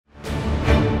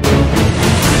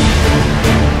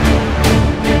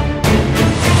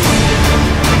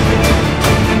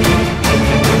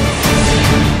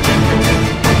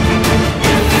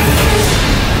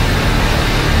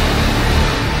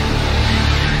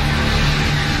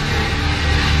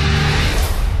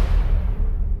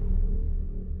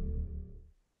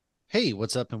Hey,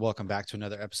 what's up, and welcome back to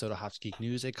another episode of Hops Geek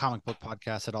News, a comic book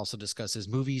podcast that also discusses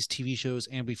movies, TV shows,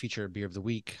 and we feature a beer of the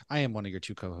week. I am one of your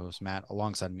two co-hosts, Matt.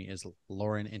 Alongside me is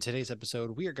Lauren. In today's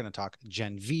episode, we are going to talk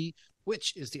Gen V,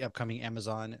 which is the upcoming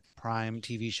Amazon Prime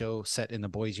TV show set in the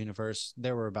boys universe.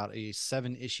 There were about a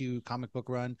 7-issue comic book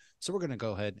run, so we're going to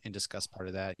go ahead and discuss part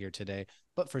of that here today.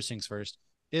 But first things first,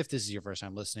 if this is your first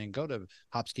time listening, go to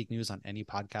Hops Geek News on any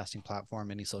podcasting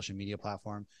platform, any social media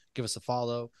platform. Give us a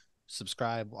follow,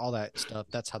 subscribe, all that stuff.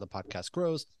 That's how the podcast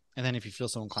grows. And then if you feel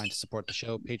so inclined to support the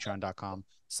show,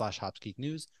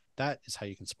 patreon.com/hopsgeeknews. That is how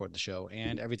you can support the show.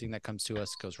 And everything that comes to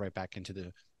us goes right back into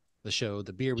the show,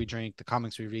 the beer we drink, the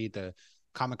comics we read, the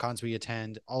Comic Cons we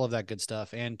attend, all of that good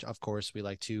stuff. And of course, we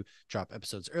like to drop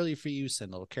episodes early for you,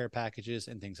 send little care packages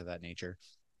and things of that nature.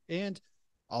 And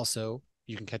also,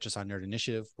 you can catch us on Nerd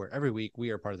Initiative, where every week we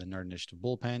are part of the Nerd Initiative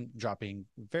bullpen, dropping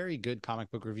very good comic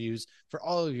book reviews for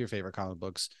all of your favorite comic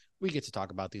books. We get to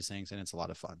talk about these things, and it's a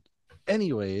lot of fun.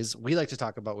 Anyways, we like to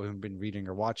talk about what we've been reading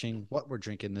or watching, what we're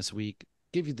drinking this week,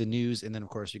 give you the news, and then, of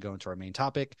course, we go into our main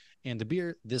topic. And the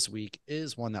beer this week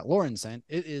is one that Lauren sent.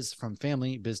 It is from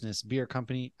Family Business Beer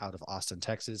Company out of Austin,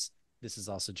 Texas. This is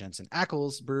also Jensen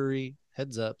Ackles Brewery.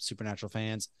 Heads up, Supernatural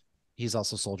fans. He's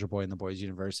also Soldier Boy in the boys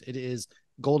universe. It is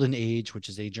Golden Age, which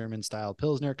is a German-style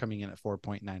Pilsner coming in at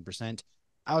 4.9%.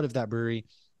 Out of that brewery,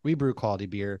 we brew quality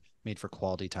beer made for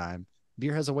quality time.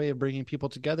 Beer has a way of bringing people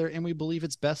together, and we believe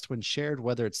it's best when shared,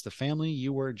 whether it's the family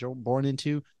you were born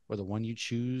into or the one you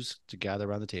choose to gather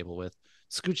around the table with.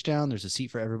 Scooch down, there's a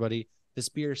seat for everybody. This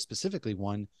beer specifically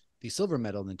won the silver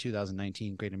medal in the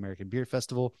 2019 Great American Beer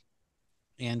Festival,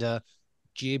 and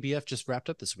GABF just wrapped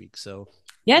up this week. So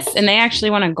Yes, and they actually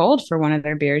won a gold for one of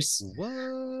their beers. what?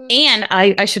 And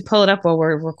I should pull it up while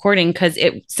we're recording because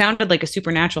it sounded like a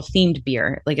supernatural themed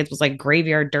beer. Like it was like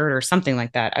graveyard dirt or something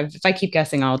like that. If I keep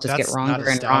guessing, I'll just get That's not a wronger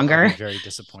and stout. I'll be wronger. very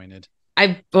disappointed.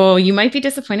 You might be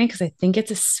disappointed because I think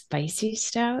it's a spicy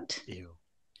stout. Ew.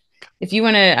 If you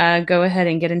want to go ahead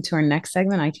and get into our next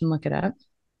segment, I can look it up.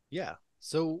 Yeah.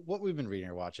 So what we've been reading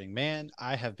or watching, man,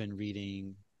 I have been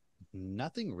reading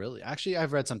nothing really. Actually,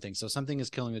 I've read something. So Something is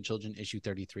Killing the Children, issue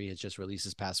 33 has just released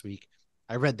this past week.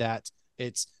 I read that.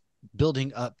 It's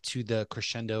building up to the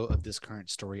crescendo of this current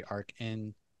story arc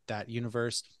in that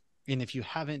universe. And if you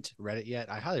haven't read it yet,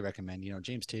 I highly recommend,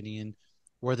 James Tynion,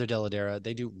 Werther Dell'Edera,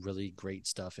 they do really great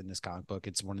stuff in this comic book.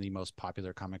 It's one of the most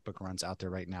popular comic book runs out there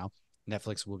right now.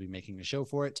 Netflix will be making a show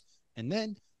for it. And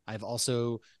then I've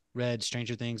also read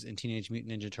Stranger Things and Teenage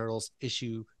Mutant Ninja Turtles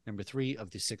issue number 3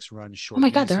 of the 6-run Oh short my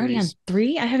God, they're already on miniseries.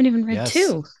 three. I haven't even read Yes,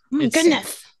 two. Oh my it's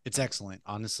goodness. it's excellent.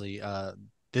 Honestly,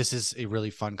 this is a really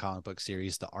fun comic book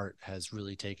series. The art has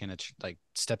really taken it, like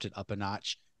stepped it up a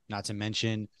notch. Not to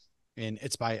mention, and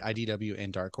it's by IDW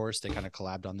and Dark Horse. They kind of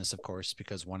collabed on this, of course,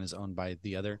 because one is owned by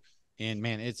the other. And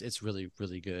man, it's really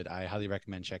good. I highly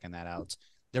recommend checking that out.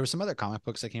 There were some other comic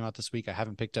books that came out this week I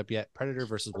haven't picked up yet. Predator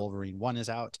versus Wolverine 1 is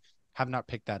out. Have not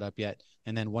picked that up yet.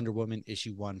 And then Wonder Woman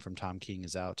issue 1 from Tom King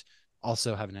is out.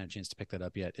 Also haven't had a chance to pick that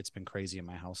up yet. It's been crazy in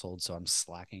my household, so I'm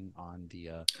slacking on the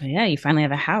Oh, yeah, you finally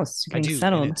have a house. You're I getting do, and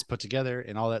settled. it's put together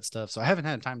and all that stuff. So I haven't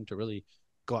had time to really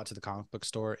go out to the comic book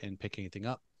store and pick anything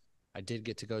up. I did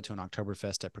get to go to an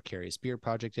Oktoberfest at Precarious Beer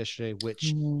Project yesterday,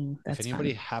 which, if That's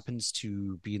anybody fun. happens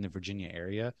to be in the Virginia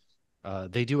area,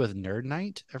 they do a nerd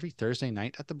night every Thursday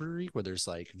night at the brewery where there's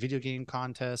like video game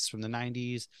contests from the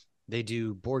 90s. They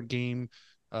do board game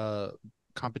uh,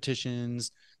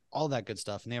 competitions, all that good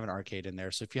stuff. And they have an arcade in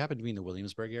there. So if you happen to be in the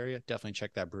Williamsburg area, definitely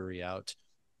check that brewery out.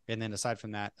 And then aside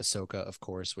from that, Ahsoka, of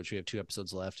course, which we have 2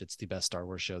 episodes left. It's the best Star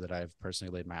Wars show that I've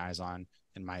personally laid my eyes on,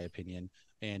 in my opinion.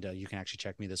 And you can actually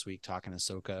check me this week talking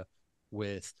Ahsoka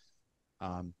with,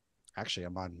 actually,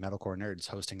 I'm on Metalcore Nerds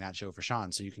hosting that show for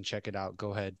Sean. So you can check it out.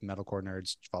 Go ahead, Metalcore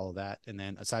Nerds, follow that. And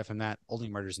then aside from that, Only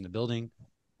Murders in the Building,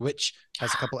 which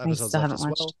has a couple I episodes still left haven't as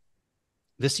well. watched.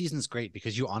 This season's great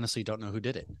because you honestly don't know who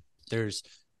did it. There's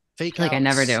fake I feel like I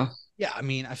never outs. do. Yeah, I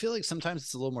mean, I feel like sometimes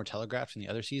it's a little more telegraphed in the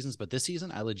other seasons, but this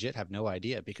season I legit have no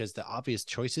idea because the obvious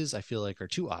choices I feel like are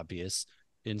too obvious.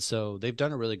 And so they've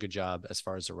done a really good job as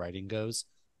far as the writing goes.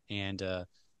 And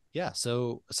yeah,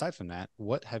 so aside from that,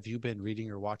 what have you been reading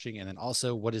or watching? And then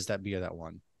also, what is that beer that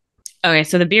won? Okay,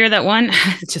 so the beer that won,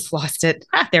 just lost it.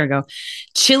 There we go.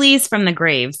 Chilies from the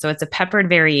Grave. So it's a peppered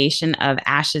variation of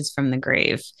Ashes from the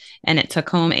Grave. And it took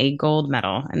home a gold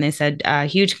medal. And they said,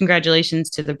 huge congratulations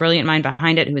to the brilliant mind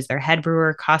behind it, who is their head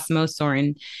brewer, Cosmo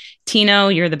Soren. Tino,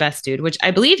 you're the best dude, which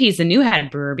I believe he's the new head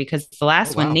brewer because the Oh,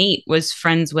 last one, wow. Nate, was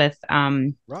friends with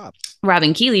Rob.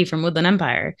 Robin Keeley from Woodland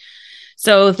Empire.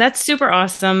 So that's super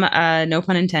awesome. No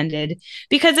pun intended,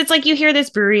 because it's like you hear this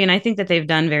brewery, and I think that they've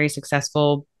done very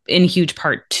successful in huge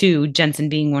part to Jensen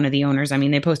being one of the owners. I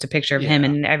mean, they post a picture of him Yeah.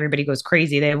 and everybody goes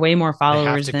crazy. They have way more They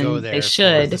have followers to go than they there for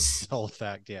should. this whole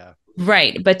fact. Yeah.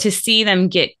 Right. But to see them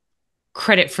get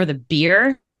credit for the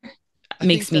beer I think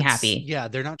makes me that's, happy. yeah,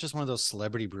 they're not just one of those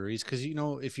celebrity breweries because,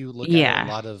 if you look at it, a Yeah.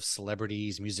 lot of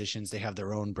celebrities, musicians, they have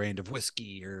their own brand of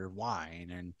whiskey or wine,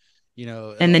 and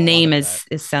a And the lot name of that.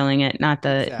 is selling it, not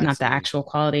the Exactly. actual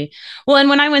quality. Well, and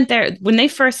when I went there, when they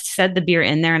first said the beer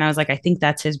in there, and I was like, I think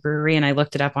that's his brewery, and I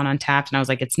looked it up on Untapped, and I was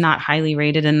like, it's not highly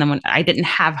rated. And then when I didn't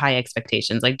have high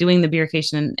expectations, like doing the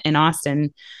beercation in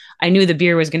Austin, I knew the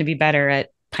beer was going to be better at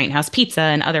Pint House Pizza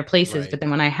and other places. Right. But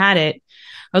then when I had it,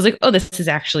 I was like, oh, this is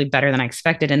actually better than I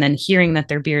expected. And then hearing that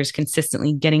their beer is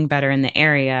consistently getting better in the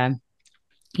area,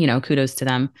 kudos to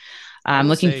them. I I'm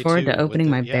will looking say forward too, to with opening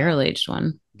the, my yeah, barrel aged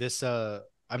one. this, I'm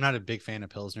not a big fan of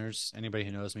Pilsners. Anybody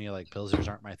who knows me, like Pilsners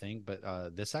aren't my thing, but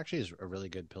this actually is a really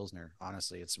good Pilsner.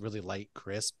 Honestly, it's really light,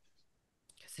 crisp.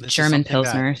 This is German something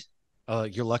that Pilsner.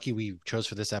 you're lucky we chose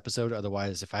for this episode.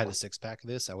 Otherwise, if I had a six pack of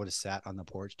this, I would have sat on the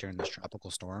porch during this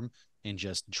tropical storm and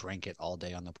just drank it all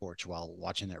day on the porch while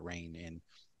watching it rain. And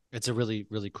it's a really,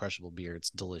 really crushable beer. It's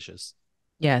delicious.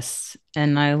 Yes.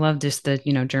 And I love just the,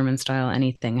 German style.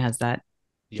 Anything has that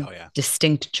Yeah, oh yeah.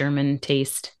 distinct German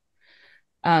taste.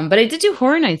 But I did do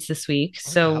Horror Nights this week.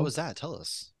 Oh yeah. How So was that? Tell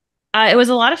us. it was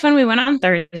a lot of fun. We went on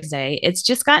Thursday. It's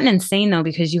just gotten insane though,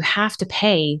 because you have to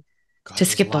pay to God, those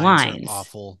skip the lines are lines.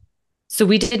 awful. So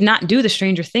we did not do the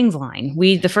Stranger Things line.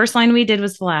 The first line we did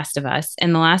was The Last of Us,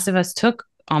 and The Last of Us took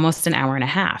almost an hour and a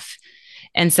half.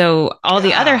 And so all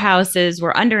the other God. houses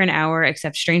were under an hour,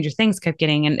 except Stranger Things kept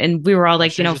getting, and we were all And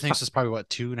like, Stranger Things is probably what,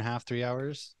 2.5, 3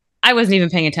 hours? I wasn't even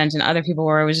paying attention. Other people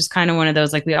were. It was just kind of one of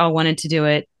those like we all wanted to do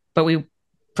it, but we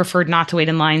preferred not to wait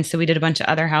in line. So we did a bunch of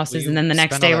other Well, houses. And then you the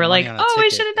next spend all day that we're money like, on a oh, we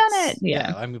should ticket. have done it. It's, Yeah.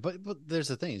 yeah, I mean, but there's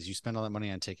the thing is you spend all that money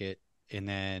on a ticket and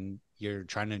then you're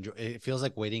trying to enjoy it. Feels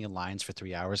like waiting in lines for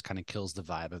 3 hours kind of kills the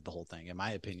vibe of the whole thing, in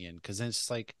my opinion. Cause then it's just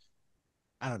like,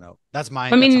 I don't know. I That's my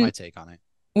mean, take on it.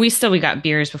 we got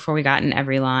beers before we got in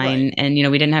every Right. line. And,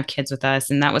 we didn't have kids with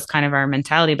us. And that was kind of our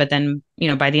mentality. But then,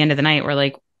 by the end of the night, we're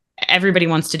like, everybody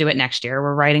wants to do it next year.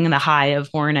 We're riding the high of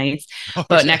Horror Nights. Oh,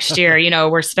 But yeah. next year,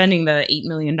 we're spending the $8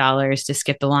 million to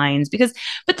skip the lines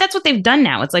but that's what they've done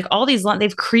now. It's like all these,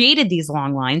 they've created these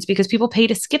long lines because people pay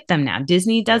to skip them now.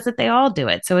 Disney Yep. does it. They all do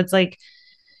it. So it's like,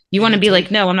 you And want to it be like,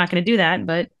 take no, I'm not going to do that.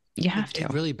 But you it, have to.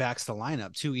 it really backs the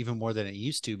lineup too, even more than it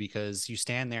used to, because you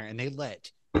stand there and they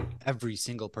let every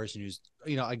single person who's,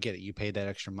 I get it. You paid that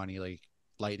extra money, like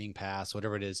lightning pass,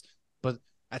 whatever it is. But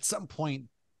at some point,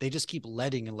 they just keep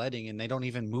letting and letting, and they don't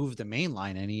even move the main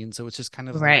line any. And so it's just kind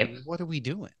of like, Right. what are we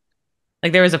doing?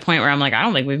 Like there was a point where I'm like, I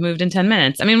don't think we've moved in 10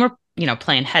 minutes. I mean, we're,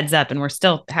 playing heads up and we're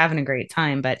still having a great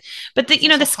time. But the, It's the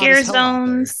also hot as scare hell out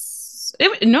there.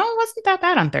 no, it wasn't that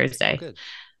bad on Oh, Thursday. good.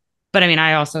 But I mean,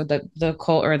 I also, the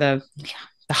cold or the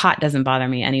hot doesn't bother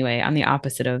me anyway. I'm the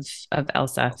opposite of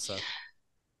Elsa. Elsa.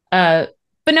 Uh,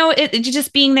 but no,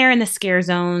 just being there in the scare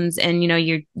zones, and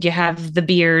you have the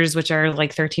beers, which are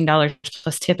like $13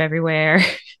 plus tip everywhere.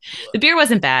 The beer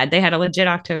wasn't bad. They had a legit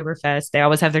Oktoberfest. They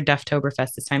always have their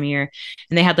Dufftoberfest this time of year,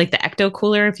 and they had like the Ecto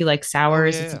Cooler. If you like Oh,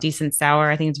 sours, it's a yeah. decent sour.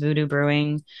 I think it's Voodoo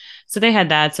Brewing. So they had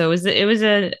that. So it was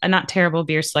a not terrible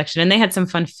beer selection, and they had some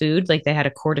fun food. Like they had a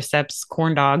cordyceps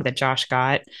corn dog that Josh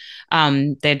got.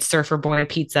 They had Surfer Boy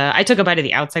pizza. I took a bite of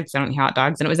the outside because I don't eat hot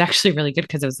dogs, and it was actually really good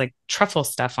because it was like truffle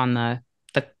stuff on the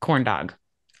corn dog.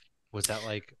 Was that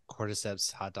like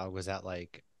cordyceps hot dog? Was that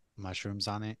like mushrooms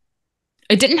on it?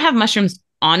 It didn't have mushrooms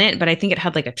on it, but I think it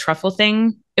had like a truffle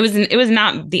thing. It was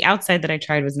not the outside that I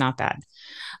tried was not bad.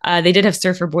 They did have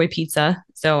Surfer Boy pizza,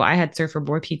 so I had Surfer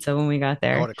Boy pizza when we got I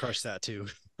there. would have crushed that too.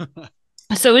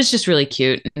 So it was just really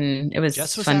cute, and it was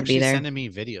Jess was fun to be actually there. sending me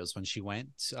videos when she went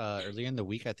earlier in the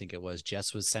week. I think it was.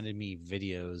 Jess was sending me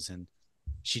videos, and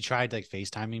she tried like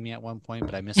FaceTiming me at one point,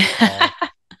 but I missed the call.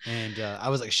 And I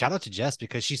was like, shout out to Jess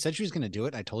because she said she was going to do it.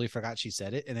 And I totally forgot she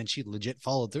said it. And then she legit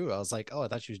followed through. I was like, oh, I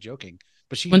thought she was joking.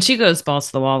 But When she goes balls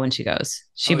to the wall, when she oh,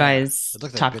 yeah. buys It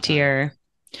looked like a top good time. tier.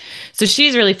 So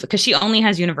she's really because she only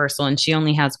has Universal and she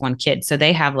only has one kid. So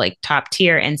they have like top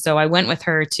tier. And so I went with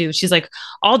her to, she's like,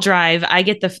 I'll drive. I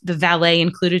get the valet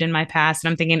included in my pass. And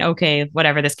I'm thinking, okay,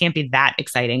 whatever. This can't be that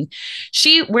exciting.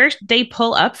 Where they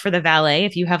pull up for the valet,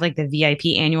 if you have like the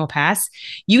VIP annual pass,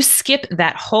 you skip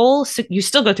that whole, you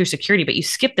still go through security, but you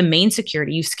skip the main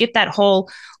security. You skip that whole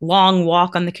long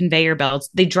walk on the conveyor belts.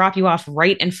 They drop you off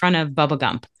right in front of Bubba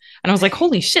Gump. And I was like,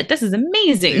 holy shit, this is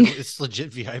amazing. It's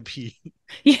legit VIP.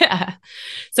 Yeah.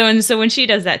 So when she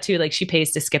does that too, like she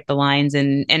pays to skip the lines,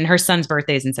 and her son's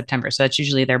birthday is in September. So that's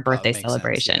usually their Oh, it birthday makes sense.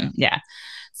 celebration. Yeah.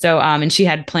 So, and she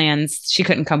had plans. She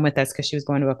couldn't come with us because she was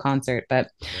going to a concert, Yeah,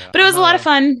 but it was a lot of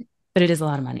fun. But it is a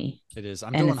lot of money, it is.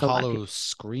 I'm and doing it's a lot of Hollow people.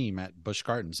 Scream at Busch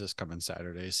Gardens this coming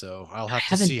Saturday, so I'll I have to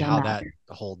haven't see done how that.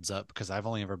 that holds up because I've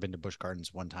only ever been to Busch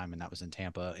Gardens one time, and that was in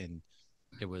Tampa, and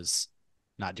it was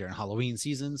not during Halloween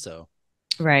season. So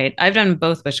Right. I've done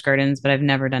both Busch Gardens, but I've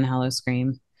never done Hollow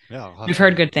Scream. yeah, I'll have We've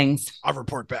heard to. good things. I'll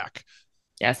report back.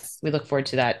 Yes, we look forward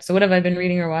to that. So, what have I been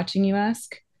reading or watching, you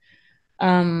ask?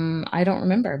 I don't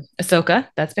remember. Ahsoka,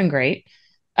 that's been great.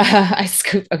 I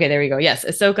scoop. Okay, there we go. Yes,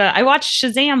 Ahsoka. I watched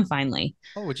Shazam finally.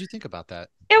 Oh, what'd you think about that?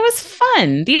 It was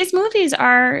fun. These movies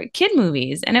are kid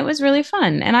movies, and it was really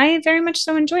fun, and I very much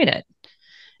so enjoyed it.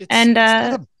 And It's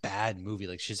not a bad movie.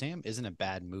 Like Shazam isn't a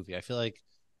bad movie. I feel like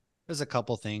there's a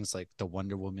couple things like the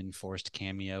Wonder Woman forced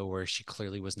cameo where she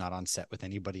clearly was not on set with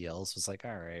anybody else. Was like,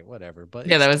 all right, whatever. But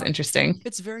yeah, that was interesting.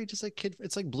 it's very just like kid.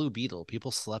 It's like Blue Beetle.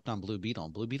 People slept on Blue Beetle,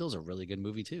 and Blue Beetle's a really good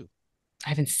movie too.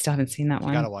 Still haven't seen that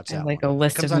You got to one. watch I have that like one. a It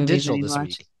list comes of on movies I digital need to this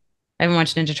watch. week. I haven't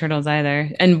watched Ninja Turtles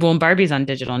either, and well, Barbie's on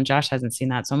digital, and Josh hasn't seen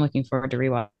that, so I'm looking forward to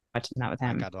rewatching that with I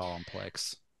him. got it all on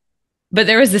Plex. But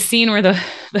there was the scene where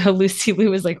the Lucy Liu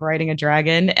was like riding a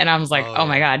dragon, and I was like, Oh oh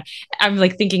my yeah. god, I'm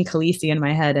like thinking Khaleesi in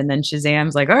my head, and then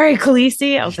Shazam's like, all right,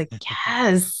 Khaleesi. I was like,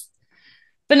 yes.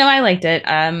 But no, I liked it.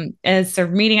 As a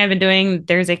reading I've been doing,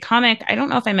 there's a comic. I don't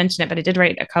know if I mentioned it, but I did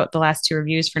write the last two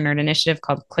reviews for Nerd Initiative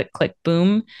called Klick Klick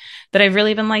Boom that I've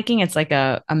really been liking. It's like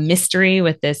a mystery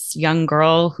with this young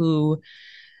girl who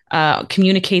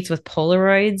communicates with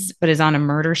Polaroids, but is on a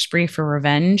murder spree for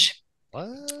revenge.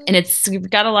 And What? it's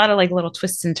got a lot of like little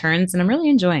twists and turns, and I'm really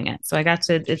enjoying it. So I got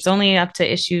to, it's Interesting. only up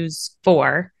to issues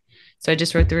 4. So I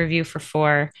just wrote the review for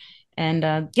 4.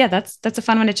 And yeah, that's a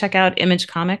fun one to check out. Image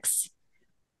Comics.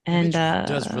 And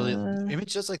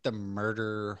Image does like the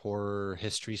murder horror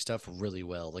history stuff really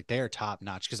well. Like they are top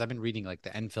notch because I've been reading like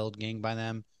the Enfield Gang by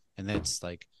them, and it's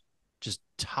like just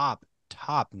top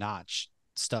notch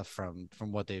stuff from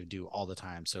what they do all the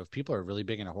time. So if people are really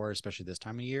big into horror, especially this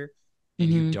time of year,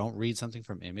 and you mhm. don't read something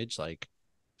from Image, like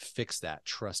fix that.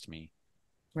 Trust me.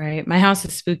 Right. My house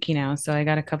is spooky now, so I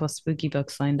got a couple spooky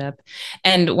books lined up.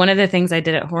 And one of the things I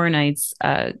did at Horror Nights,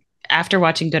 after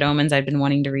watching Good Omens, I'd been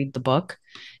wanting to read the book.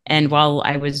 And Mm. while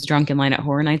I was drunk in line at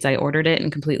Horror Nights, I ordered it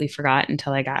and completely forgot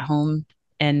until I got home.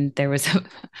 And there was, I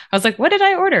was like, what did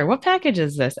I order? What package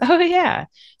is this? Oh, yeah.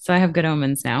 So I have Good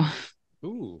Omens now.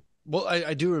 Ooh. Well,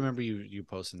 I do remember you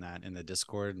posting that in the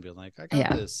Discord and being like, I got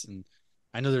Yeah, this. And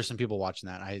I know there's some people watching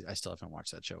that. I still haven't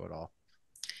watched that show at all.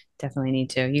 definitely need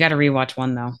to. You got to rewatch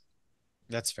one, though.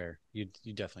 That's fair. You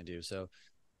definitely do. So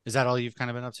is that all you've kind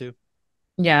of been up to?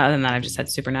 Yeah, other than that, I've just had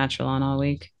Supernatural on all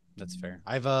week. That's fair.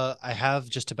 I have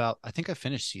just about I think I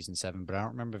finished season 7, but I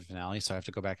don't remember the finale, so I have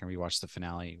to go back and rewatch the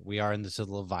finale. We are in the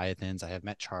Leviathans. I have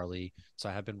met Charlie, so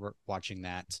I have been watching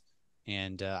that.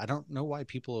 And I don't know why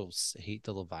people hate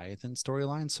the Leviathan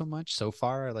storyline so much so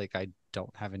far. Like I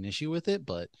don't have an issue with it,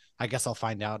 but I guess I'll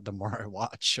find out the more I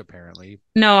watch apparently.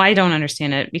 No, I don't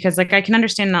understand it because like I can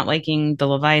understand not liking the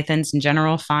Leviathans in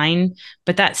general, fine,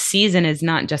 but that season is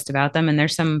not just about them and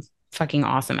there's some fucking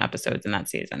awesome episodes in that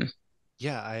season.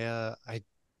 Yeah, I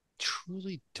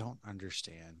truly don't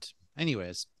understand.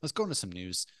 Anyways, let's go into some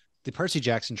news. The Percy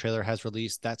Jackson trailer has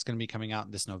released. That's going to be coming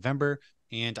out this November.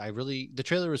 And the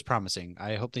trailer is promising.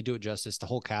 I hope they do it justice. The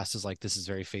whole cast is like, this is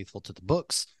very faithful to the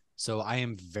books. So I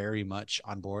am very much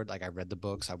on board. Like I read the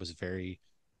books. I was very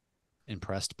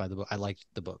impressed by the book. I liked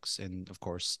the books. And of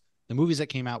course, the movies that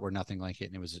came out were nothing like it.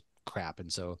 And it was crap.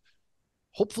 And so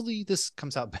hopefully this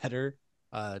comes out better.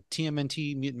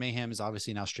 TMNT Mutant Mayhem is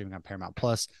obviously now streaming on Paramount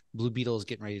Plus. Blue Beetle is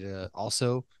getting ready to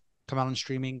also come out on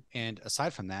streaming. And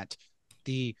aside from that,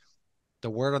 the the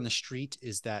word on the street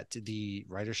is that the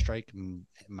writer strike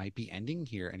might be ending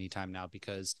here anytime now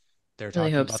because they're Really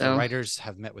talking hope about the so. writers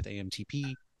have met with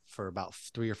AMTP for about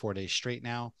 3 or 4 days straight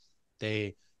now.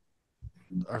 They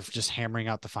are just hammering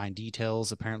out the fine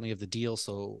details apparently of the deal.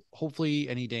 So hopefully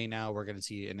any day now we're going to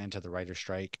see an end to the writer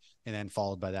strike and then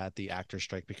followed by that the actor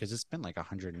strike because it's been like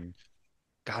 100 and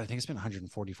God, I think it's been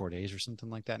 144 days or something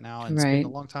like that now, and it's been a Right.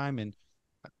 long time. And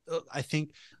I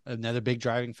think another big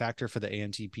driving factor for the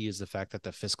AMTP is the fact that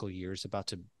the fiscal year is about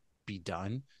to be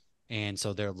done. And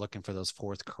so they're looking for those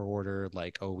fourth quarter,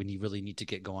 like, oh, really need to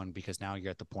get going because now you're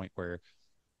at the point where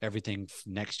everything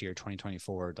next year,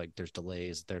 2024, like there's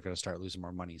delays, they're going to start losing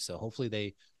more money. So hopefully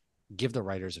they give the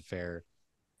writers a fair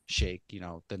shake,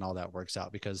 then all that works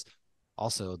out because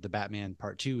also the Batman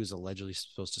Part 2 is allegedly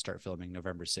supposed to start filming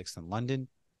November 6th in London.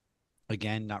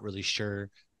 Again, not really sure.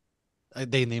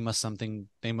 They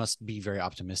must be very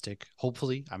optimistic.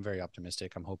 Hopefully, I'm very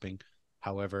optimistic. I'm hoping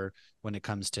However, when it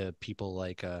comes to people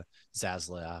like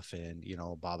Zaslav and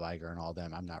Bob Iger and all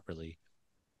them, I'm not really.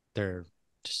 They're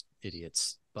just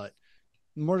idiots. But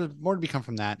more to become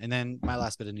from that. And then my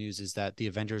last bit of news is that the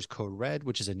Avengers Code Red,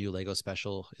 which is a new Lego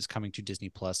special, is coming to Disney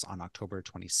Plus on October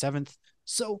 27th.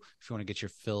 So if you want to get your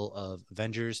fill of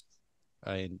Avengers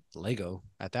and Lego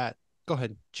at that, go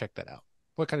ahead and check that out.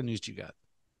 What kind of news do you got?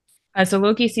 So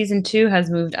Loki season 2 has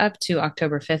moved up to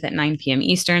October 5th at 9 p.m.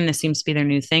 Eastern. This seems to be their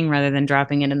new thing rather than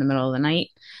dropping it in the middle of the night.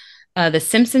 The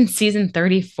Simpsons season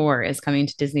 34 is coming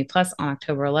to Disney Plus on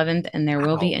October 11th, and there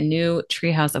will be Wow. a new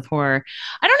Treehouse of Horror.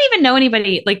 I don't even know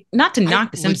anybody, like, not to I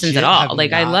knock The Simpsons at legit have all.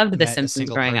 Like, I not loved The met a Simpsons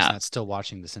single growing person up. that's still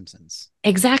watching The Simpsons.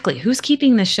 Exactly. Who's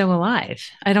keeping this show alive?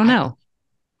 I don't I know.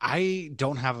 I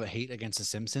don't have a hate against The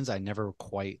Simpsons. I never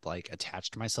quite like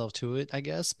attached myself to it, I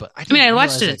guess, but I I mean, didn't I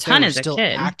watched realize it a that they ton were as a still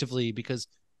kid. actively because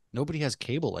nobody has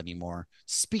cable anymore.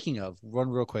 Speaking of, run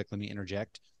real quick, let me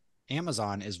interject.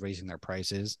 Amazon is raising their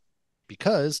prices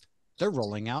because they're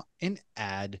rolling out an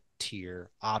ad tier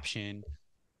option.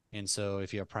 And so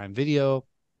if you have Prime Video,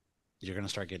 you're going to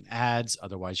start getting ads.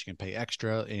 Otherwise, you can pay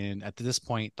extra. And at this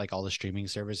point, like all the streaming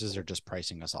services are just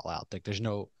pricing us all out. Like there's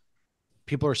no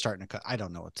people are starting to cut. I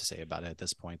don't know what to say about it at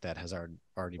this point. That has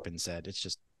already been said. It's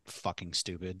just fucking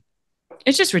stupid.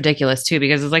 It's just ridiculous too,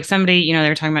 because it's like somebody, they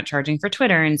were talking about charging for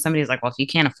Twitter, and somebody's like, well, if you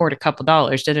can't afford a couple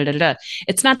dollars, da da da da.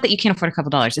 It's not that you can't afford a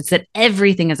couple dollars; it's that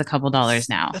everything is a couple dollars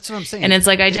now. That's what I'm And saying. it's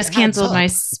like I It just adds canceled my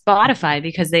up. Spotify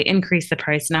because they increased the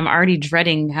price, and I'm already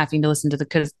dreading having to listen to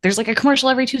because there's like a commercial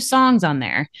every 2 songs on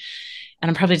there, and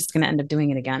I'm probably just going to end up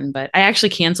doing it again. But I actually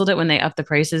canceled it when they upped the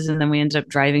prices, and then we ended up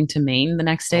driving to Maine the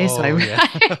next day. So Oh yeah.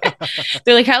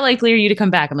 they're like, "How likely are you to come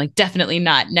back?" I'm like, "Definitely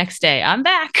not." Next day, I'm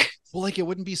back. Well, like it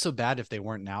wouldn't be so bad if they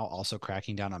weren't now also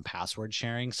cracking down on password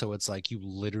sharing. So it's like you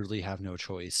literally have no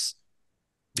choice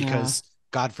Yeah. because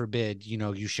God forbid,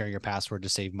 you share your password to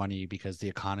save money because the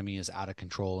economy is out of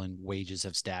control and wages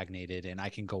have stagnated. And I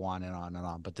can go on and on and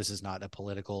on, but this is not a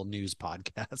political news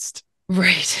podcast.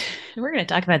 Right. We're going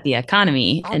to talk about the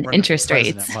economy I'll and run for interest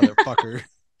president, rates. motherfucker.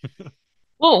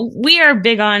 Well, we are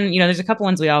big on, there's a couple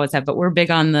ones we always have, but we're big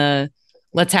on the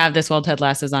let's have this while Ted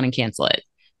Lasso's on and cancel it.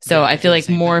 So Yeah, I I feel feel the like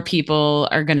same more thing. people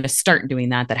are going to start doing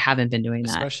that haven't been doing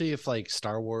that. Especially if like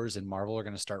Star Wars and Marvel are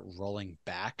going to start rolling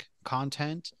back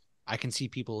content. I can see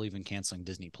people even canceling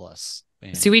Disney Plus So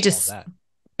and we all just, that.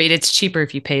 but it's cheaper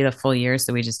if you pay the full year.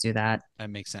 So we just do that. That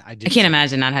makes sense. I I did can't see that.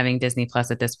 imagine not having Disney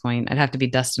Plus at this point. I'd have to be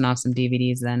dusting off some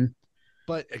DVDs then.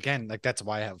 But again, like that's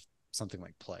why I have something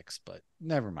like Plex, but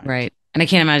never mind. Right. And I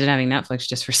can't imagine having Netflix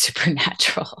just for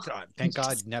Supernatural. God, thank God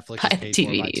Just Netflix is buy the paid for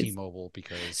by DVDs. T-Mobile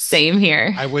because Same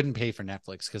here. I wouldn't pay for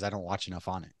Netflix because I don't watch enough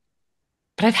on it.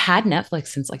 But I've had Netflix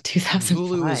since like And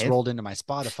Hulu is 2005. rolled into my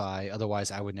Spotify.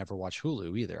 Otherwise, I would never watch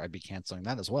Hulu either. I'd be canceling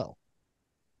that as well.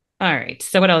 All right.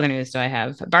 So what other news do I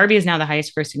have? Barbie is now the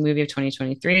highest grossing movie of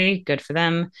 2023. Good for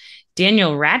them.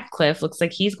 Daniel Radcliffe looks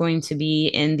like he's going to be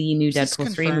in the new Is this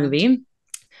Deadpool 3 confirmed? movie.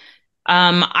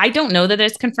 I don't know that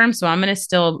it's confirmed, so I'm going to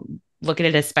still look at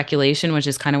it as speculation, which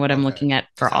is kind of what I'm Okay. looking at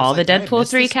Because for I was all the like, did I Deadpool miss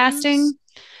 3 this news? casting.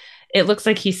 It looks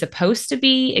like he's supposed to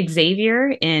be Xavier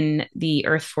in the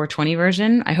Earth 420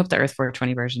 version. I hope the Earth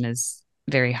 420 version is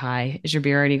very high. Is your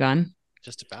beer already gone?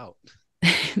 Just about.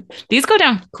 These go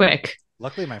down quick.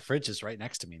 Luckily, my fridge is right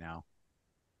next to me now.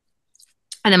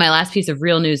 And then my last piece of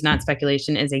real news, not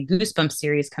speculation, is a Goosebumps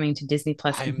series coming to Disney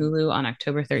Plus and I'm Hulu on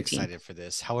October 13th. excited for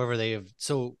this. However, they have.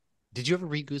 So, did you ever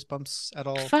read Goosebumps at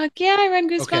all? Fuck yeah, I read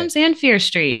Okay. Goosebumps and Fear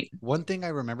Street. One thing I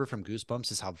remember from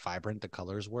Goosebumps is how vibrant the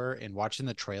colors were. And watching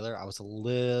the trailer, I was a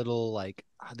little like,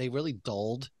 they really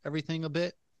dulled everything a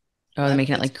bit. Oh, they're That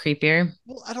making it that's like creepier.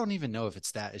 well, I don't even know if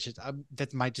it's that. It's just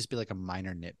that might just be like a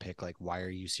minor nitpick. Like, why are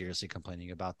you seriously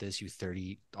complaining about this? You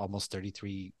almost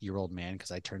 33-year-old man?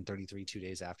 Because I turned 33 2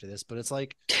 days after this. But it's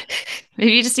like,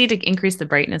 Maybe you just need to increase the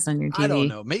brightness on your I don't TV.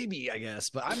 know. Maybe I guess,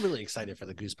 but I'm really excited for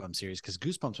the Goosebumps series because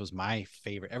Goosebumps was my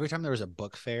favorite. Every time there was a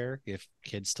book fair, if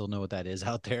kids still know what that is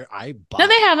out there, I No, bought.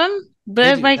 they have them. They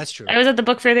But do. like, That's true. I was at the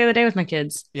book fair the other day with my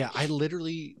kids. Yeah, I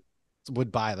literally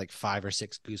would buy like 5 or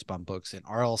 6 Goosebump books, and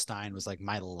R.L. Stein was like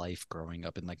my life growing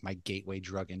up and like my gateway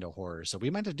drug into horror. So we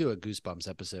might have to do a Goosebumps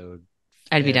episode.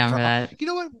 I'd be down for that. You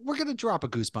know what? We're gonna drop a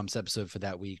Goosebumps episode for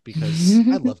that week because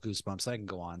I love Goosebumps. I can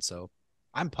go on, so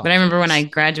I'm But I pumped for remember when I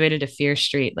this. graduated to Fear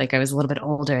Street, like I was a little bit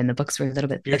older and the books were a little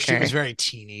bit Fear Street was thicker. very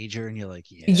teenager, and you're like,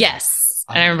 yeah, Yes.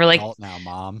 And I I'm an remember like adult now,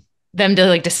 mom. them to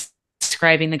like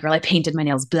describing the girl. I painted my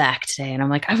nails black today. And I'm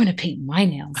like, I want to paint my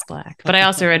nails black. But I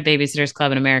also read Babysitter's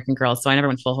Club and American Girl. So I never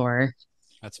went full horror.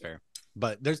 That's fair.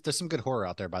 But there's some good horror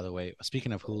out there, by the way.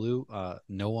 Speaking of Hulu,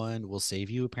 No One Will Save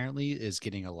You apparently is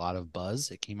getting a lot of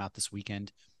buzz. It came out this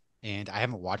weekend and I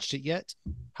haven't watched it yet.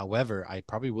 However, I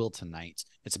probably will tonight.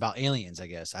 It's about aliens, I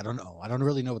guess. I don't know. I don't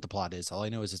really know what the plot is. All I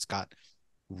know is it's got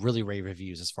really rave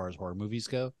reviews as far as horror movies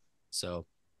go. So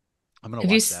I'm gonna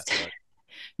Have you watch that. have But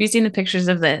you seen the pictures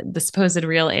of the supposed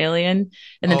real alien?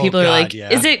 And then oh people are god, like,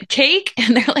 "Is yeah, it cake?"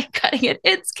 And they're like cutting it.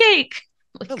 It's cake.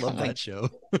 I Like, love that show.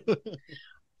 oh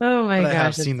But my I have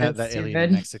gosh, it's seen so that alien in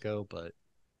stupid. Mexico. But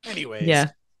anyways, Yeah,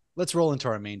 let's roll into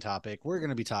our main topic. We're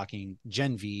gonna be talking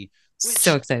Gen V,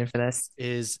 so which excited for this.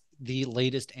 is the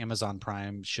latest Amazon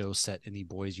Prime show set in the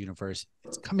boys universe.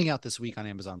 It's coming out this week on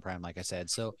Amazon Prime, like I said.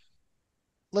 So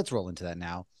let's roll into that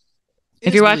now. It If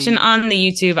is you're watching believed, on the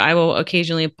YouTube, I will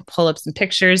occasionally pull up some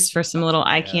pictures for some little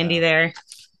eye candy yeah. there.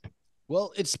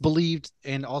 Well, it's believed,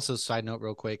 and also side note,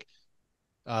 real quick,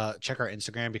 check our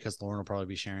Instagram because Lauren will probably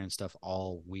be sharing stuff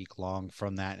all week long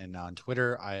from that, and on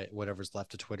Twitter, I whatever's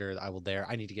left of Twitter, I will there.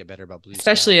 I need to get better about Blue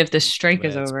Especially Sky if the and strike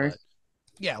is Threads, over, but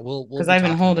yeah, we'll because be I've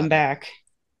been talking holding about it. back.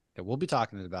 Yeah, we'll be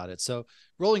talking about it. So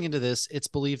rolling into this, it's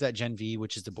believed that Gen V,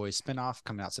 which is the boys spinoff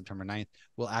coming out September 9th,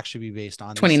 will actually be based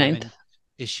on the 29th. seven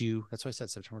issue. That's why I said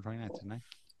September 29th, didn't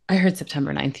I? I heard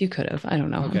September 9th. You could have. I don't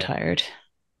know. I'm Okay. tired.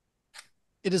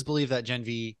 It is believed that Gen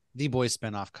V, the boys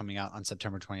spinoff coming out on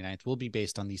September 29th, will be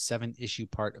based on the 7 issue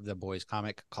part of the boys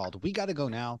comic called We Gotta Go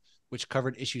Now, which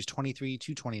covered issues 23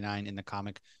 to 29 in the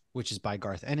comic, which is by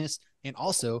Garth Ennis and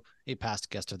also a past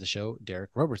guest of the show,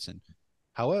 Derek Robertson.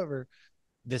 However,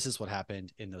 this is what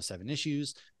happened in those 7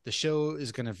 issues. The show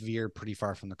is going to veer pretty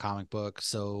far from the comic book.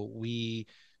 So we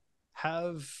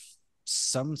have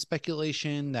some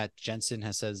speculation that Jensen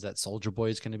has says that Soldier Boy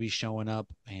is going to be showing up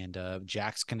and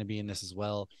Jack's going to be in this as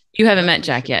well. You I'm haven't not met really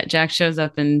Jack sure. yet. Jack shows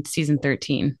up in season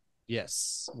 13.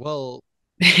 Yes. Well,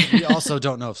 we also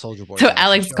don't know if Soldier Boy is So actually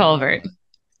Alex showing up, Culvert. but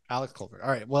Alex Culver. All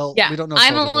right. Well, Yeah, we don't know if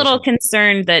I'm Soldier a Boy's little going to.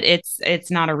 concerned that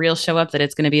it's not a real show up, that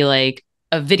it's going to be like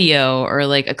a video or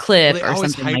like a Well, clip they or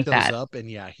always something hype like those that. up, and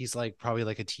yeah, he's like probably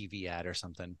like a TV ad or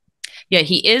something. Yeah,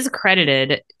 he is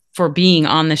credited for being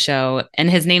on the show, and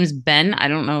his name's Ben. I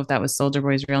don't know if that was Soldier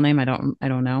Boy's real name. I don't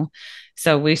know.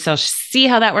 So we shall see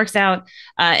how that works out.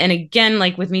 And again,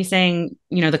 like with me saying,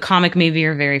 the comic may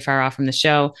veer very far off from the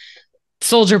show.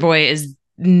 Soldier Boy is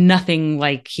nothing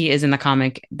like he is in the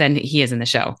comic than he is in the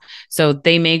show. So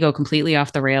they may go completely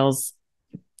off the rails.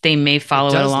 They may It follow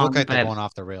it does look along, like they're but going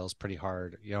off the rails pretty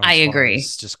hard, I as far agree.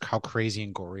 as just how crazy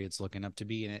and gory it's looking up to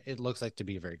be. And it looks like to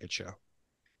be a very good show.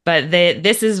 But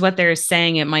this is what they're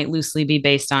saying it might loosely be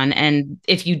based on. And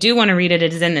if you do want to read it,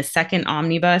 it is in the second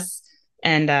omnibus.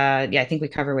 And yeah, I think we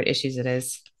cover what issues it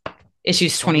is.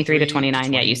 Issues Issues 23 to 23 to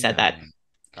 29. Yeah, you said that. 29.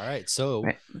 All right. So All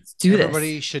right, let's do this.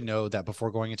 everybody should know that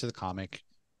before going into the comic,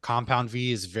 Compound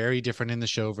V is very different in the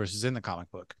show versus in the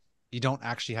comic book. You don't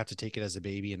actually have to take it as a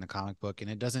baby in the comic book, and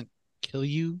it doesn't kill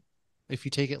you if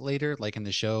you take it later. Like in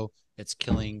the show, it's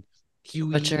killing Huey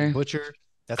and Butcher. Butcher.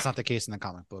 That's not the case in the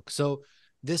comic book. So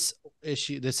this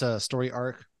issue, this story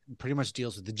arc, pretty much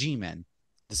deals with the G-Men.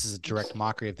 This is a direct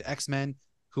mockery of the X-Men,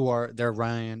 they're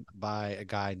run by a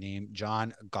guy named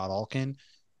John Godolkin.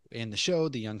 In the show,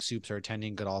 the young Supes are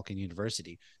attending Godolkin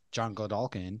University. John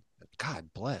Godolkin, God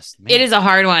bless, man. It is a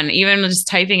hard one. Even just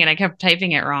typing it, I kept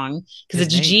typing it wrong because His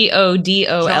it's name, John G.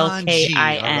 All Godolkin.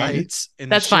 right. In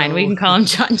the That's fine. We show, can call him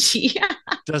John G.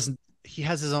 doesn't he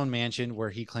has his own mansion where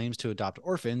he claims to adopt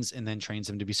orphans and then trains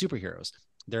them to be superheroes.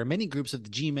 There are many groups of the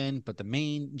G-Men, but the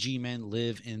main G-Men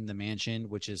live in the mansion,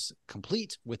 which is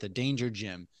complete with a danger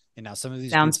gym. And now some of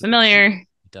these Sounds groups familiar.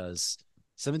 does.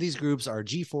 Some of these groups are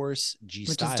G-Force, Which is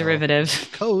G-Style, derivative.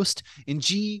 G-Coast, and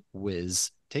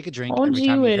G-Wiz. Take a drink Oh, every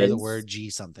time you hear the G-Wiz. word G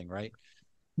something, right?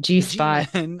 G The spot.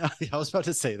 G-Men, I was about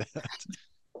to say that.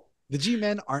 The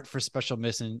G-Men aren't for special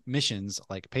missions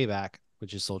like Payback,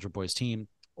 which is Soldier Boy's team,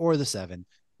 or the Seven.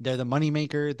 They're the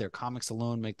moneymaker. Their comics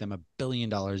alone make them $1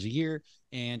 billion a year.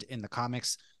 And in the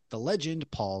comics, the legend,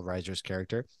 Paul Reiser's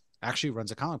character, actually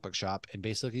runs a comic book shop and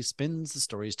basically spins the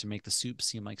stories to make the Supes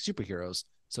seem like superheroes.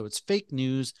 So it's fake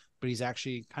news, but he's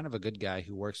actually kind of a good guy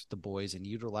who works with the boys and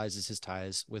utilizes his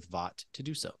ties with Vought to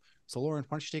do so. So Lauren,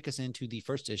 why don't you take us into the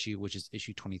first issue, which is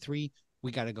issue 23.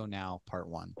 We Gotta Go Now, part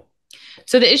 1.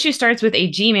 So the issue starts with a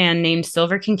G-Man named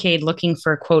Silver Kincaid looking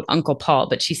for, quote, Uncle Paul,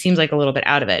 but she seems like a little bit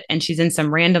out of it, and she's in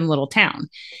some random little town.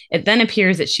 It then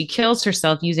appears that she kills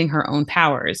herself using her own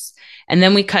powers. And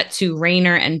then we cut to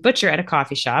Rayner and Butcher at a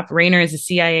coffee shop. Rayner is a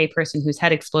CIA person whose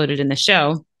head exploded in the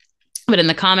show. But in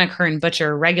the comic, her and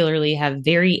Butcher regularly have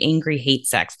very angry hate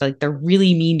sex. Like they're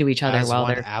really mean to each other As while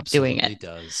one they're doing it. absolutely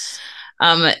does.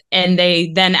 And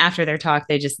they then, after their talk,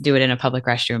 they just do it in a public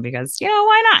restroom because,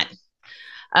 why not?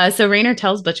 So Rayner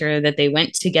tells Butcher that they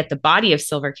went to get the body of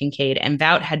Silver Kincaid and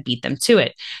Vout had beat them to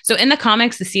it. So in the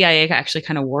comics, the CIA actually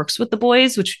kind of works with the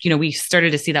boys, which we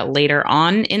started to see that later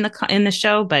on in the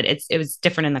show, but it was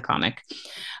different in the comic.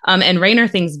 And Rayner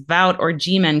thinks Vout or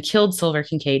G-Men killed Silver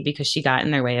Kincaid because she got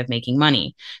in their way of making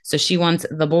money. So she wants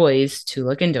the boys to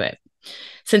look into it.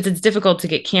 Since it's difficult to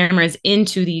get cameras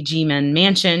into the G-Men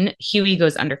mansion, Huey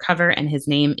goes undercover and his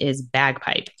name is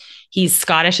Bagpipe. He's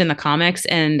Scottish in the comics,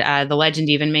 and the legend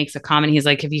even makes a comment. He's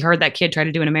like, "Have you heard that kid try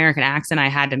to do an American accent? I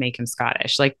had to make him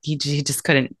Scottish. Like he just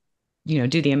couldn't, do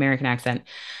the American accent."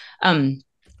 Um,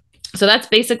 so that's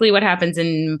basically what happens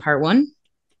in part one.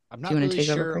 I'm Do you not want to really take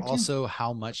over sure part two? also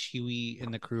how much Huey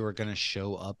and the crew are going to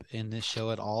show up in this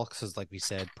show at all. Because, like we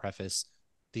said, preface,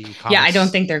 the Yeah, I don't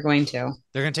comics, think they're going to.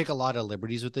 they're going to take a lot of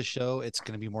liberties with this show. It's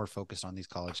going to be more focused on these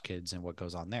college kids and what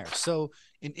goes on there. So,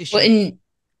 in Well, issue, and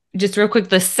just real quick,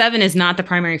 the seven is not the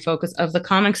primary focus of the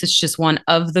comics. It's just one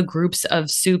of the groups of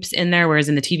soups in there. Whereas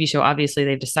in the TV show, obviously,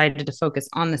 they've decided to focus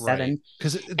on the right? seven.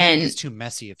 Because then it And gets too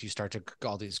messy if you start to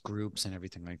all these groups and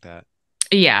everything like that.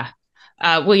 yeah.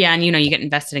 Well, yeah, and you get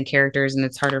invested in characters, and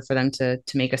it's harder for them to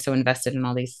make us so invested in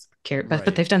all these characters. But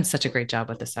Right. they've done such a great job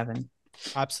with the seven.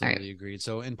 All right, Absolutely agreed.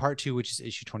 So in part two, which is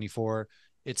issue 24,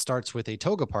 it starts with a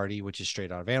toga party, which is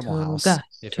straight out of Animal House. toga,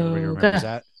 If everybody remembers toga.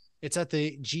 that, it's at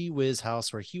the G Wiz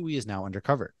house where Huey is now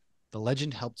undercover. The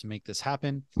legend helped to make this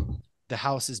happen. The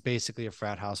house is basically a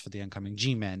frat house for the incoming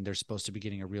G men. They're supposed to be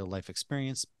getting a real life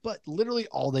experience, but literally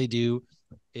all they do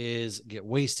is get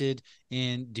wasted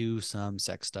and do some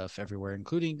sex stuff everywhere,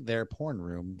 including their porn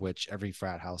room, which every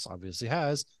frat house obviously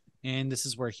has. And this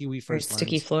is where Huey Very first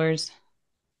sticky learns floors.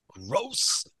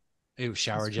 gross. Ew,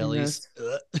 shower That's pretty jellies.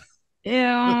 gross.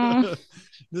 Ew.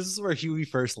 This is where Huey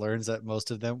first learns that most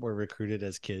of them were recruited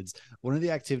as kids. One of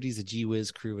the activities the G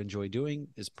Wiz crew enjoy doing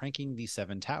is pranking the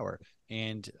Seven Tower.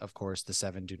 And of course, the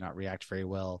Seven do not react very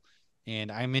well.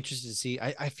 And I'm interested to see.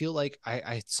 I feel like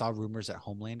I saw rumors that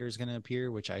Homelander is going to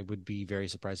appear, which I would be very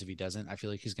surprised if he doesn't. I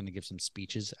feel like he's going to give some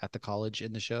speeches at the college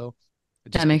in the show,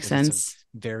 That just makes because it's a sense.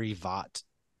 very Vought,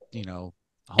 you know,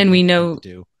 And we Homelander thing to know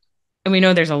do. and we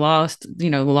know there's a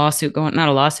lawsuit going, not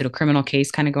a lawsuit, a criminal case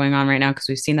kind of going on right now because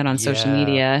we've seen that on social Yeah.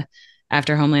 media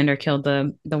after Homelander killed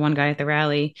the one guy at the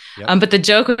rally. Yep. But the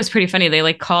joke was pretty funny. They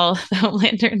like call the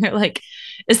Homelander and they're like,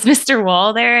 "Is Mr.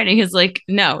 Wall there?" And he's like,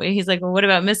 "No." And he's like, "Well, what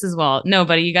about Mrs. Wall?" "No,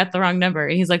 buddy, you got the wrong number."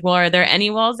 And he's like, "Well, are there any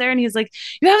walls there?" And he's like,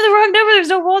 "You have the wrong number. There's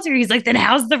no walls here." He's like, "Then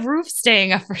how's the roof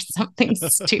staying up for something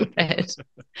stupid?"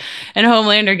 And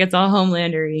Homelander gets all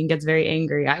Homelandery and gets very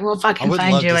angry. "I will I fucking would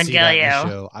find love you to and see kill that in the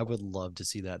you." show. I would love to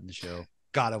see that in the show.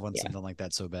 God, I want Yeah. something like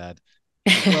that so bad.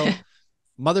 Well,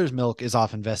 Mother's Milk is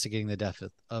off investigating the death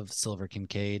of Silver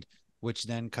Kincaid, which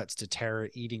then cuts to Tara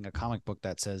eating a comic book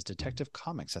that says Detective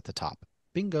Comics at the top.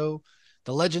 Bingo.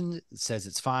 The legend says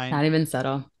it's fine. Not even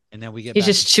subtle. And then we get He's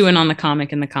back to just chewing on the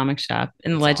comic in the comic shop.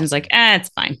 And the it's legend's like, awesome. it's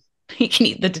fine. He can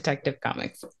eat the Detective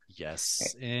Comics. Right.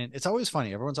 Yes. And it's always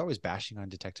funny. Everyone's always bashing on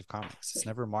Detective Comics. It's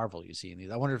never Marvel you see in these.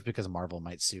 I wonder if because Marvel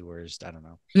might sue or just, I don't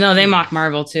know. No, they Who mock knows?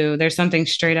 Marvel too. There's something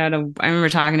straight out of. I remember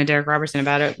talking to Derek Robertson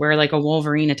about it, where like a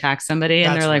Wolverine attacks somebody,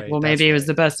 and they're That's like, right. "Well, That's maybe he was right.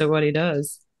 the best at what he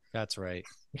does." That's right.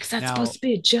 Because that's supposed Now, to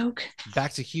be a joke.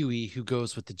 back to Huey, who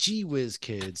goes with the G Wiz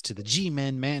kids to the G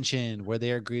Men mansion, where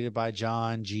they are greeted by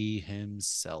John G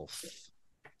himself.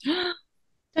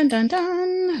 Dun dun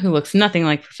dun. Who looks nothing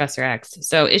like Professor X.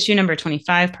 So, issue number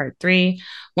 25, part three.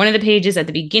 One of the pages at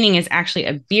the beginning is actually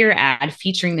a beer ad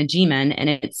featuring the G Men, and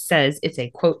it says it's a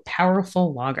quote,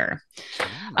 powerful lager.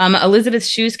 Elizabeth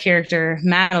Shue's character,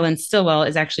 Madeline Stillwell,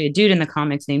 is actually a dude in the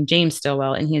comics named James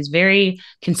Stillwell, and he is very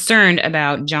concerned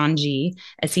about John G,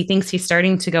 as he thinks he's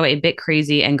starting to go a bit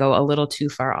crazy and go a little too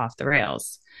far off the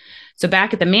rails. So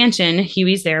back at the mansion,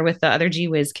 Huey's there with the other G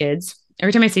Wiz kids.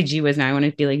 Every time I say G Wiz now, I want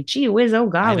to be like, Gee Whiz, oh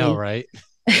I know, golly. right?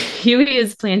 Huey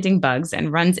is planting bugs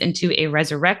and runs into a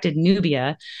resurrected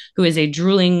Nubia who is a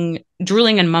drooling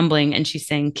and mumbling, and she's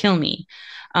saying, "Kill me."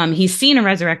 He's seen a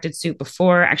resurrected suit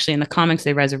before. Actually, in the comics,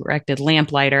 they resurrected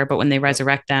Lamplighter, but when they Yep.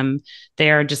 resurrect them,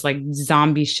 they are just like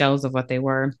zombie shells of what they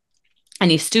were. And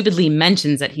he stupidly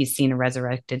mentions that he's seen a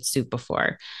resurrected suit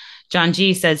before. John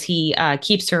G says he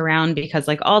keeps her around because,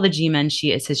 like all the G men,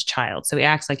 she is his child. So he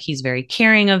acts like he's very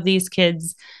caring of these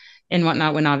kids and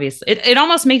whatnot. When obviously, it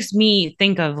almost makes me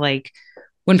think of like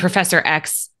when Professor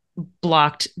X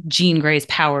blocked Jean Grey's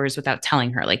powers without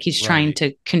telling her. Like he's trying Right.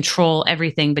 to control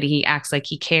everything, but he acts like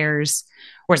he cares.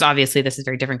 Whereas obviously this is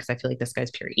very different because I feel like this guy's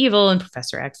pure evil and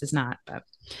Professor X is not. But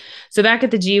so back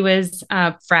at the G Wiz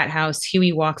frat house,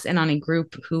 Huey walks in on a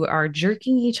group who are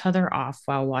jerking each other off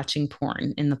while watching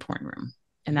porn in the porn room.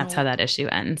 And You that's how know, that issue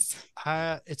ends.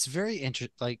 it's very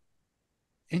interesting. Like,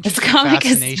 This interesting comic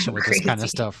is fascination so with this kind of crazy.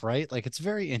 stuff, right? Like it's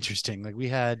very interesting. Like we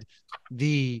had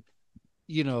the,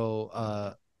 you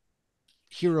know,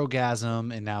 hero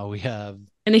gasm, and now we have,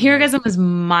 And the you know, heroism was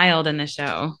mild in the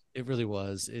show. it really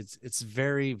was. It's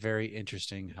very, very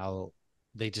interesting how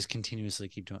they just continuously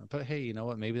keep doing it. But hey, you know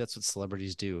what? Maybe that's what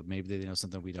celebrities do. Maybe they know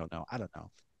something we don't know. I don't know.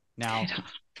 I Now, don't.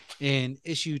 in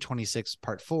issue 26,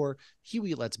 part 4,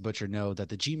 Huey lets Butcher know that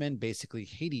the G Men basically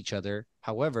hate each other.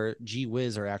 However, G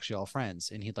Wiz are actually all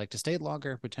friends, and he'd like to stay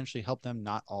longer, potentially help them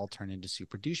not all turn into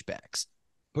super douchebags.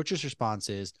 Butcher's response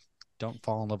is, don't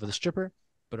fall in love with a stripper,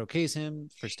 but okays him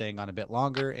for staying on a bit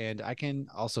longer. And I can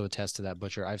also attest to that,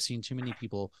 Butcher. I've seen too many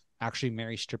people actually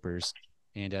marry strippers,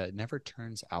 and it never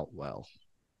turns out well.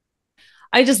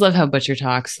 I just love how Butcher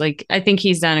talks. Like, I think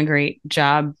he's done a great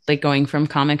job, like going from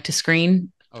comic to screen.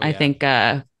 Oh, I yeah. think,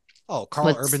 Oh, Carl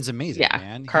let's, Urban's amazing, yeah,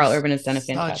 man. Carl He's Urban has done a such,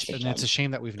 fantastic and it's job. a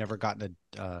shame that we've never gotten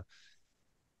a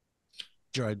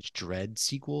Judge Dredd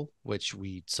sequel, which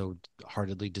we so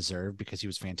heartedly deserve because he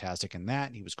was fantastic in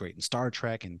that. He was great in Star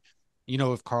Trek, and you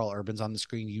know, if Carl Urban's on the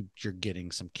screen, you're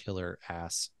getting some killer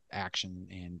ass action,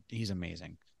 and he's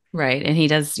amazing. Right. And he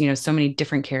does, so many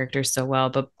different characters so well.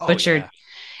 But Oh Butcher, yeah,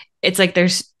 it's like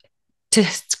there's to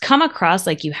come across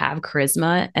like you have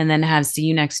charisma and then have see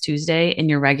you next Tuesday in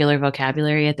your regular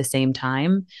vocabulary at the same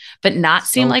time, but not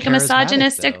seem so like a charismatic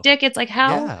misogynistic though. dick. It's like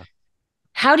Yeah,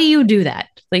 how do you do that?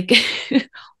 Like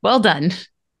well done.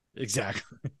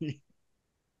 exactly.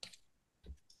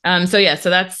 So yeah, so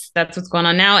that's what's going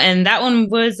on now. And that one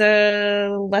was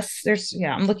less there's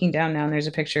yeah, I'm looking down now and there's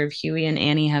a picture of Huey and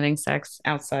Annie having sex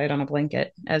outside on a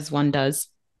blanket, as one does.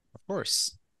 Of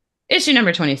course, Issue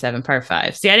number 27, part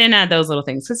 5. See, I didn't add those little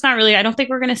things. It's not really, I don't think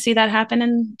we're going to see that happen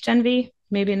in Gen V,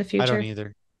 maybe in the I don't future.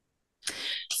 either.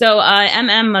 So,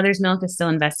 Mother's Milk is still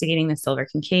investigating the Silver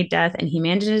Kincaid death, and he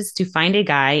manages to find a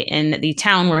guy in the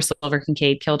town where Silver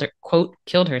Kincaid killed her, quote,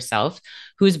 killed herself,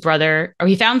 whose brother, or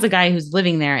he founds a guy who's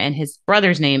living there, and his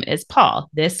brother's name is Paul.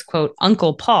 This, quote,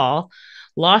 Uncle Paul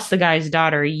lost the guy's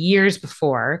daughter years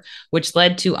before, which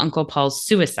led to Uncle Paul's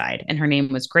suicide. And her name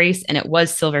was Grace, and it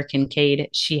was Silver Kincaid.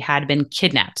 She had been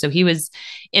kidnapped. So he was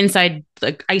inside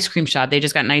the ice cream shop. They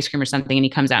just got an ice cream or something, and he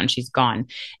comes out and she's gone.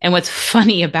 And what's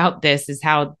funny about this is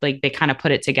how like they kind of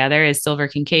put it together is Silver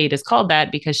Kincaid is called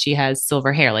that because she has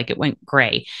silver hair, like it went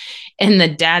gray. And the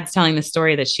dad's telling the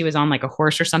story that she was on like a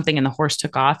horse or something and the horse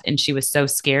took off and she was so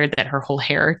scared that her whole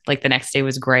hair like the next day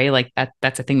was gray. Like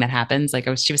that's a thing that happens. Like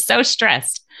she was so stressed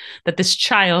that this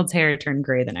child's hair turned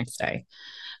gray the next day.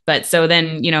 But so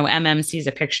then, MM sees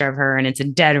a picture of her and it's a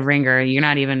dead ringer. You're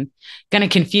not even going to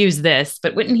confuse this.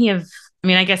 But wouldn't he have? I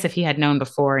mean, I guess if he had known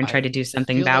before and tried I to do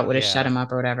something, feel Bout like would have shut yeah. him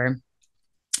up or whatever.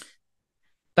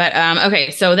 But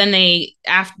okay, so then they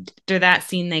after that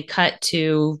scene they cut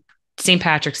to St.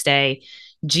 Patrick's Day.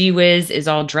 G Wiz is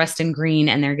all dressed in green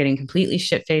and they're getting completely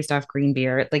shit faced off green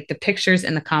beer. Like the pictures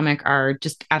in the comic are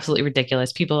just absolutely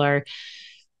ridiculous. People are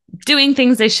doing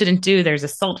things they shouldn't do. There's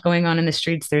assault going on in the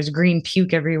streets. There's green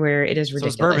puke everywhere. It is So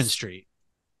it's Bourbon ridiculous. Street.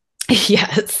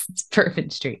 Yes, it's Bourbon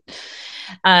Street.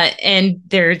 And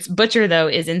there's Butcher, though,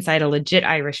 is inside a legit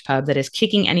Irish pub that is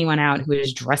kicking anyone out who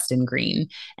is dressed in green.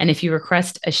 And if you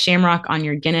request a shamrock on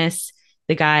your Guinness,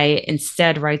 the guy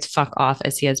instead writes fuck off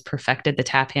as he has perfected the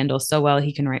tap handle so well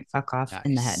he can write fuck off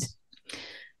in the head.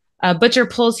 Nice. Butcher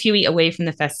pulls Huey away from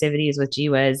the festivities with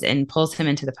G-Wiz and pulls him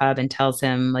into the pub and tells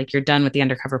him, like, you're done with the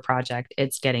undercover project.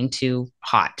 It's getting too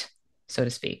hot, so to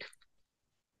speak.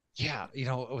 Yeah,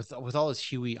 with all this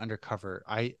Huey undercover,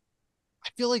 I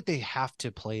feel like they have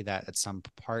to play that at some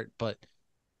part, but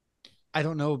I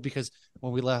don't know because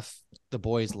when we left the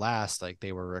boys last, like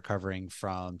they were recovering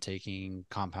from taking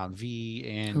Compound V,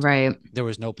 and Right. there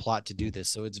was no plot to do this.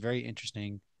 So it's very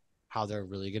interesting how they're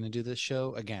really going to do this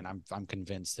show. Again, I'm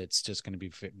convinced it's just going to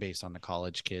be based on the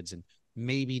college kids, and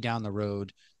maybe down the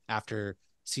road after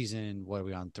season, what are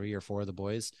we on, 3 or 4 of the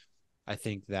boys? I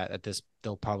think that at this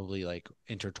they'll probably like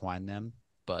intertwine them,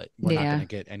 but we're not going Yeah. to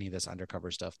get any of this undercover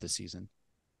stuff this season.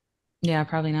 Yeah,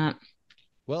 probably not.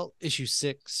 Well, issue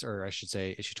 6, or I should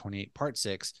say issue 28, part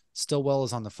 6, Stillwell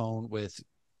is on the phone with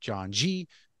John G,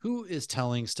 who is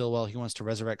telling Stillwell he wants to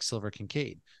resurrect Silver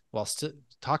Kincaid. While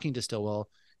talking to Stillwell,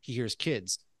 he hears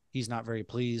kids. He's not very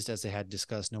pleased as they had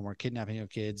discussed no more kidnapping of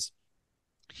kids.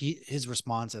 His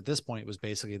response at this point was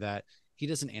basically that he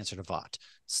doesn't answer to Vought.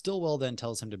 Stillwell then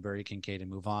tells him to bury Kincaid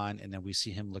and move on, and then we see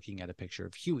him looking at a picture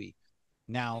of Huey.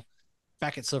 Now,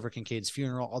 back at Silver Kincaid's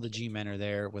funeral, all the G-men are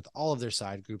there with all of their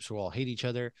side groups who all hate each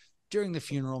other. During the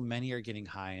funeral, many are getting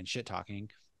high and shit-talking,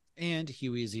 and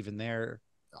Huey is even there,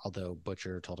 although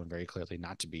Butcher told him very clearly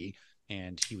not to be.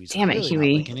 And Huey's Damn it, clearly not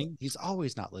Huey. listening. He's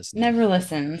always not listening. Never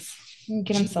listens. Get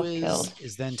Gee himself Whiz killed.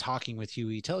 is then talking with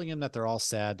Huey, telling him that they're all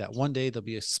sad that one day they'll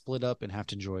be split up and have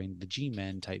to join the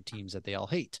G-Men type teams that they all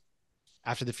hate.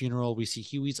 After the funeral, we see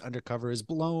Huey's undercover is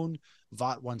blown.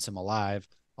 Vought wants him alive,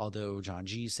 although John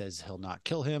G says he'll not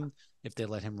kill him if they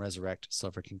let him resurrect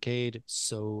Silver Kincaid.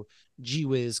 So G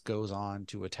Wiz goes on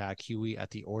to attack Huey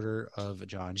at the order of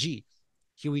John G.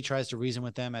 Huey tries to reason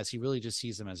with them as he really just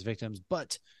sees them as victims,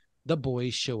 but the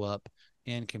boys show up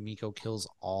and Kimiko kills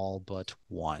all but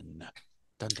one.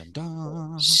 Dun dun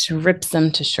dun. Just rips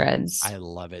them to shreds. I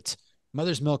love it.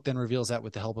 Mother's Milk then reveals that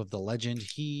with the help of the legend,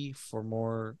 he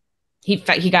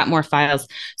Got more files.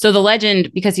 So the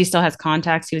legend, because he still has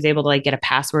contacts, he was able to like get a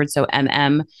password so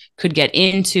could get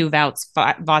into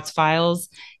Vaught's files,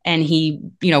 and he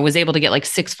was able to get like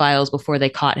 6 files before they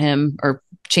caught him or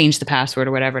changed the password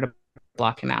or whatever to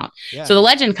block him out. Yeah. So the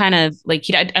legend kind of like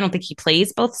I don't think he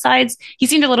plays both sides. He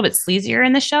seemed a little bit sleazier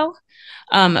in the show,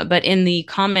 but in the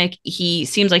comic, he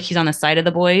seems like he's on the side of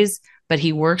the boys, but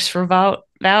he works for Vought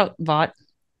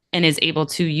and is able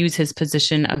to use his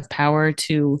position of power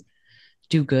to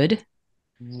do good.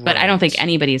 Right. But I don't think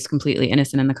anybody is completely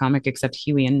innocent in the comic except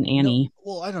Huey and Annie.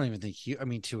 No, well, I don't even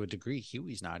think to a degree,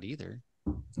 Huey's not either.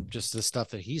 Just the stuff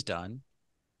that he's done.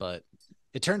 But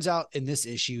it turns out in this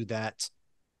issue that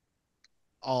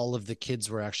all of the kids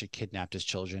were actually kidnapped as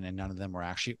children and none of them were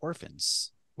actually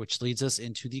orphans, which leads us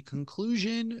into the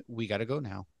conclusion. We got to go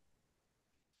now.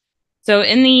 So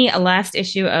in the last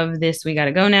issue of this We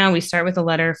Gotta Go Now, we start with a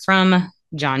letter from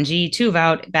John G. to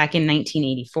Vought back in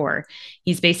 1984.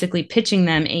 He's basically pitching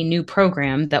them a new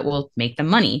program that will make them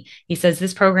money. He says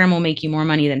this program will make you more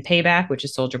money than Payback, which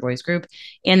is Soldier Boy's group,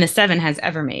 and the Seven has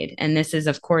ever made. And this is,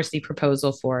 of course, the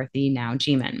proposal for the now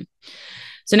G-Men.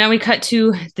 So now we cut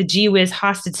to the G-Wiz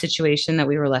hostage situation that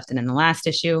we were left in the last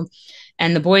issue.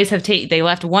 And the boys they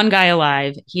left one guy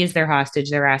alive. He is their hostage.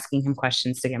 They're asking him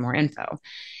questions to get more info.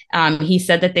 He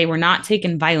said that they were not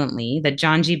taken violently, that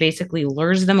John G basically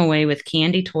lures them away with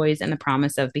candy toys and the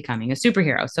promise of becoming a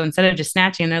superhero. So instead of just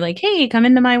snatching, they're like, hey, come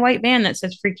into my white van that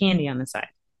says free candy on the side.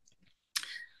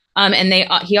 And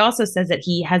he also says that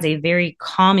he has a very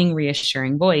calming,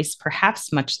 reassuring voice,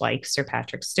 perhaps much like Sir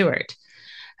Patrick Stewart.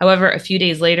 However, a few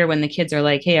days later, when the kids are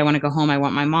like, hey, I want to go home, I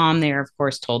want my mom, they are, of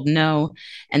course, told no.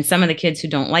 And some of the kids who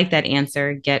don't like that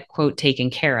answer get, quote, taken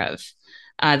care of.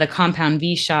 The Compound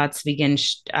V shots begin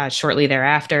shortly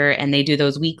thereafter, and they do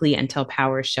those weekly until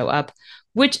powers show up,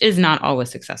 which is not always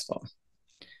successful.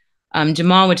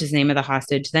 Jamal, which is the name of the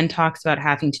hostage, then talks about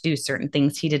having to do certain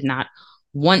things he did not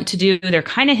want to do. They're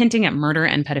kind of hinting at murder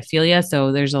and pedophilia.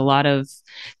 So there's a lot of,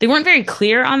 they weren't very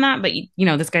clear on that, but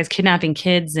this guy's kidnapping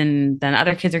kids and then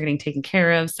other kids are getting taken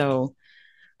care of. So,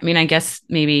 I mean, I guess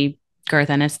maybe Garth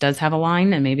Ennis does have a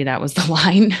line and maybe that was the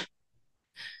line.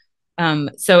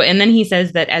 And then he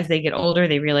says that as they get older,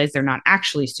 they realize they're not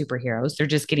actually superheroes. They're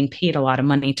just getting paid a lot of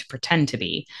money to pretend to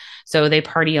be. So they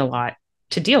party a lot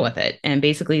to deal with it. And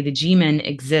basically the G-Men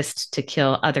exist to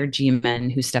kill other G-Men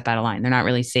who step out of line. They're not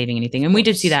really saving anything. And we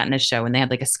did see that in this show when they had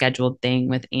like a scheduled thing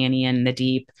with Annie and the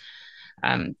Deep.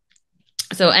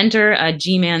 So enter a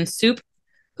G-Man Soup,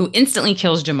 who instantly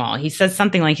kills Jamal. He says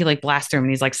something like he like blasts through him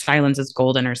and he's like, silence is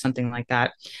golden or something like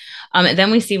that. And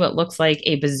then we see what looks like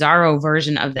a bizarro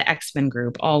version of the X-Men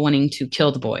group all wanting to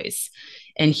kill the boys.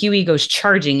 And Huey goes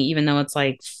charging, even though it's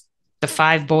like the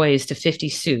 5 boys to 50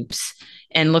 soups,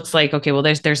 and looks like, okay, well,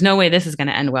 there's no way this is going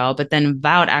to end well. But then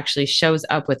Vought actually shows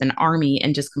up with an army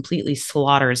and just completely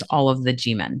slaughters all of the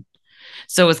G-Men.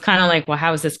 So it's kind of like, well,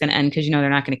 how is this going to end? Because, they're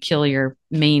not going to kill your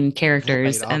main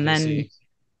characters. Right, and then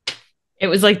it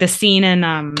was like the scene in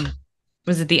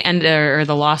was it the end or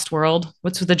the Lost World?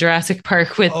 What's with the Jurassic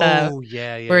Park with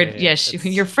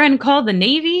your friend called the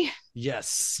Navy?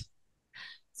 Yes.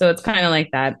 So it's kind of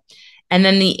like that. And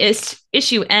then the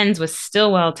issue ends with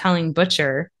Stillwell telling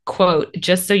Butcher, quote,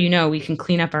 just so you know, we can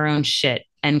clean up our own shit,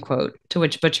 end quote. To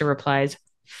which Butcher replies,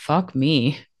 fuck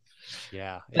me.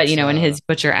 Yeah. But, in his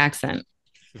Butcher accent.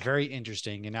 Very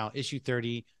interesting. And now issue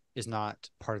 30 is not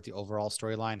part of the overall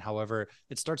storyline. However,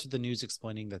 it starts with the news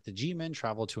explaining that the G-Men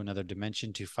travel to another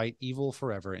dimension to fight evil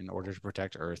forever in order to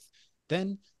protect Earth.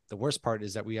 Then the worst part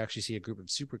is that we actually see a group of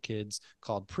super kids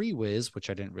called Pre-Wiz, which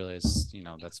I didn't realize,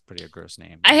 that's pretty a gross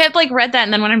name. I had read that.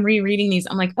 And then when I'm rereading these,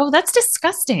 I'm like, oh, that's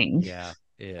disgusting. Yeah.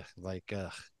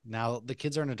 Now the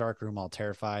kids are in a dark room all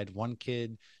terrified. One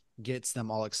kid gets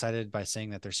them all excited by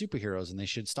saying that they're superheroes and they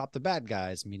should stop the bad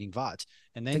guys, meaning Vought.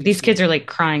 And then these kids are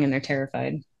crying and they're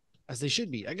terrified. As they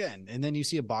should be, again. And then you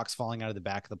see a box falling out of the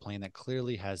back of the plane that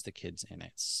clearly has the kids in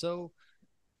it. So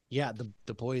yeah,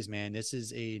 the boys, man, this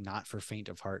is a not for faint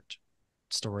of heart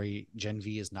story. Gen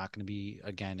V is not going to be,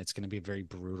 again, it's going to be very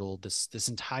brutal. This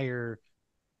entire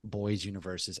boys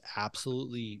universe is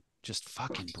absolutely just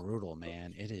fucking brutal,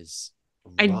 man. It is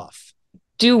I rough.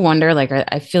 do wonder, like,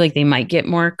 I feel like they might get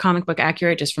more comic book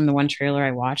accurate just from the one trailer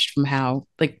I watched from how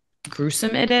like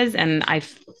gruesome it is. And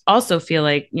also feel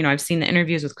like, I've seen the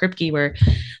interviews with Kripke where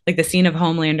like the scene of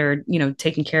Homelander,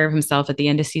 taking care of himself at the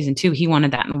end of season 2, he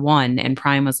wanted that in one, and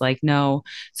Prime was like, no.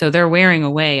 So they're wearing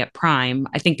away at Prime,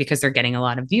 I think because they're getting a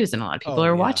lot of views and a lot of people Oh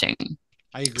are yeah, watching.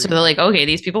 I So they're agree. like, okay,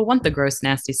 these people want the gross,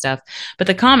 nasty stuff. But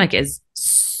the comic is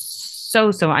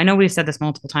so I know we've said this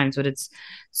multiple times, but it's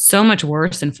so much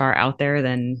worse and far out there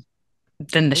than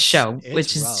the show, It's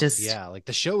which is rough. just Yeah, like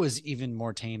the show is even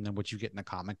more tame than what you get in the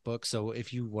comic book. So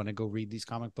if you want to go read these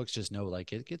comic books, just know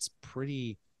like it gets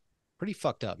pretty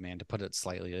fucked up, man, to put it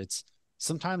slightly. It's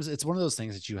sometimes it's one of those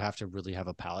things that you have to really have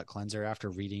a palate cleanser after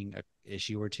reading a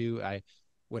issue or two. I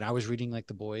When I was reading like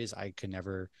The Boys, I could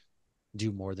never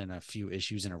do more than a few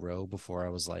issues in a row before I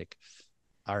was like,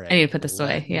 all I need right, to put this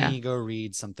away. let Yeah. me go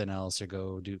read something else or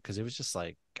go do, because it was just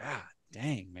like, God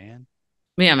dang, man.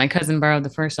 Yeah, my cousin borrowed the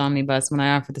first omnibus. When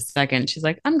I offered the second, she's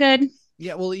like, I'm good.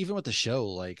 Yeah, well, even with the show,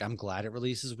 like I'm glad it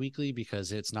releases weekly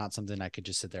because it's not something I could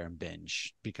just sit there and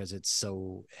binge because it's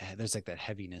so there's like that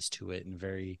heaviness to it and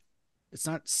very it's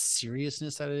not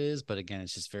seriousness that it is, but again,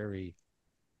 it's just very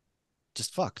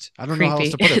just fucked. I don't know how else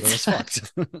Creepy. to put it, but It's it's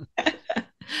fucked. it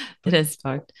But is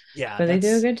fucked. yeah, But they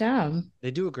do a that's good job.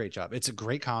 they do a great job. It's a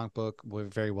great comic book,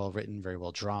 very well written, very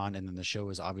well drawn, and then the show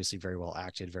is obviously very well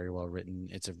acted, very well written.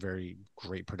 It's a very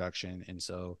great production, and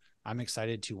so I'm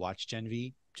excited to watch Gen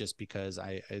V just because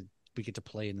I we get to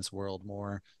play in this world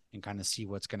more and kind of see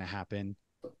what's going to happen.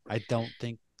 I don't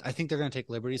think I think they're going to take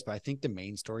liberties, but I think the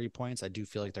main story points I do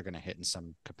feel like they're going to hit in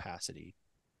some capacity.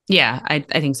 Yeah, I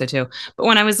think so too. But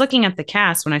when I was looking at the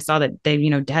cast, when I saw that they,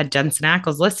 had Jensen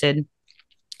Ackles listed,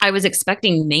 I was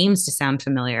expecting names to sound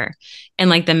familiar. And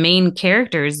like the main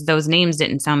characters, those names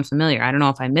didn't sound familiar. I don't know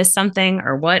if I missed something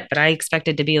or what, but I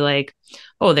expected to be like,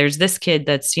 oh, there's this kid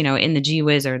that's, in the G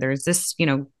Wiz, or there's this,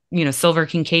 Silver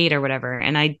Kincaid or whatever.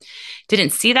 And I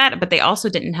didn't see that, but they also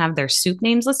didn't have their soup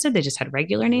names listed. They just had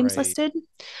regular names Right. listed.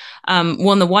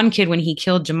 Well, and the one kid, when he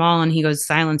killed Jamal and he goes,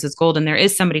 silence is golden, there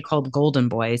is somebody called Golden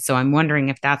Boy. So I'm wondering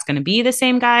if that's going to be the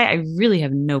same guy. I really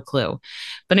have no clue.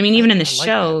 But I mean, even in the I like that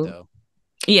show, though.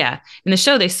 yeah, in the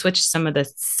show they switched some of the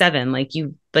seven, like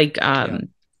Yeah.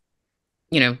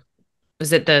 you know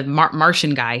was it the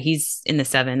Martian guy? He's in the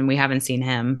seven and we haven't seen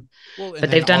him, Well, and but then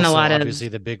they've done a also lot of. obviously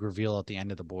the big reveal at the end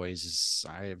of the boys is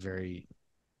I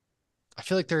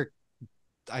feel like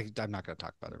I'm not going to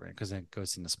talk about it right because it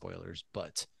goes into spoilers,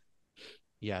 but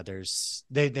yeah, there's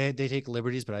they take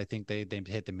liberties, but I think they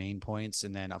hit the main points,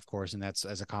 and then of course, and that's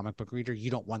as a comic book reader,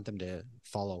 you don't want them to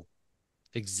follow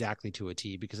exactly to a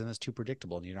T because then it's too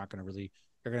predictable, and you're going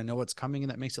to know what's coming,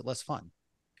 and that makes it less fun.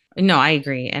 No, I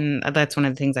agree, and that's one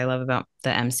of the things I love about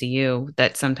the MCU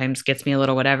that sometimes gets me a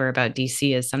little whatever about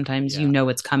DC is sometimes Yeah,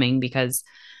 it's coming because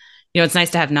it's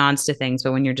nice to have nods to things,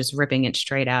 but when you're just ripping it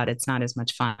straight out, it's not as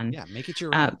much fun. yeah, make it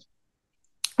your Uh, own.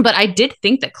 but I did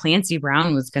think that Clancy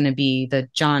Brown was going to be the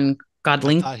John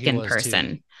I thought he Godlinkin was too.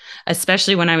 person,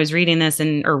 especially when I was reading this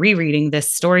or rereading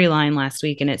this storyline last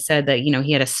week, and it said that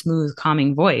he had a smooth,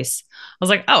 calming voice. I was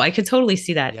like, oh, I could totally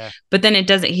see that. Yeah, But then it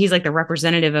doesn't. He's like the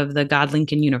representative of the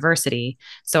Godlinkin University,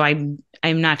 so I'm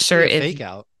it not could be sure a if fake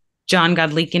out, John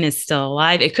Godlinkin is still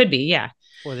alive. It could be, yeah.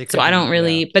 or they So could I don't be. Yeah,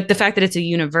 really. But the fact that it's a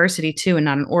university too and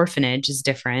not an orphanage is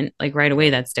different. Like right away,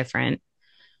 right. that's different.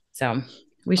 So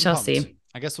we I'm shall pumped. see.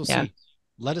 I guess we'll Yeah. see.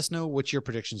 Let us know what your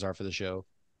predictions are for the show,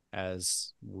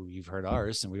 as you've heard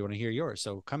ours, and we want to hear yours.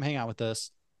 So come hang out with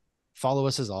us. Follow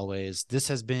us as always. This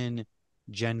has been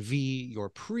Gen V, your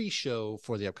pre-show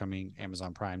for the upcoming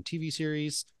Amazon Prime TV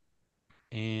series.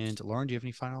 And Lauren, do you have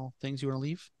any final things you want to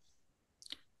leave?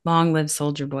 Long live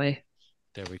Soldier Boy.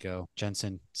 There we go.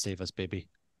 Jensen, save us, baby.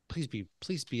 Please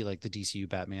be like the DCU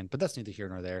Batman, but that's neither here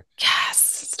nor there. Yes.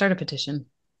 Start a petition.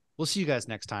 We'll see you guys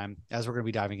next time as we're going to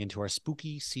be diving into our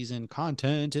spooky season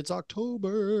content. It's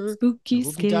October, and Spooky,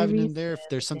 we'll be diving scary in there. If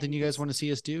there's something you guys want to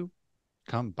see us do,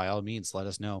 come by all means, let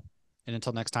us know. And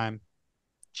until next time,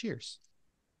 cheers.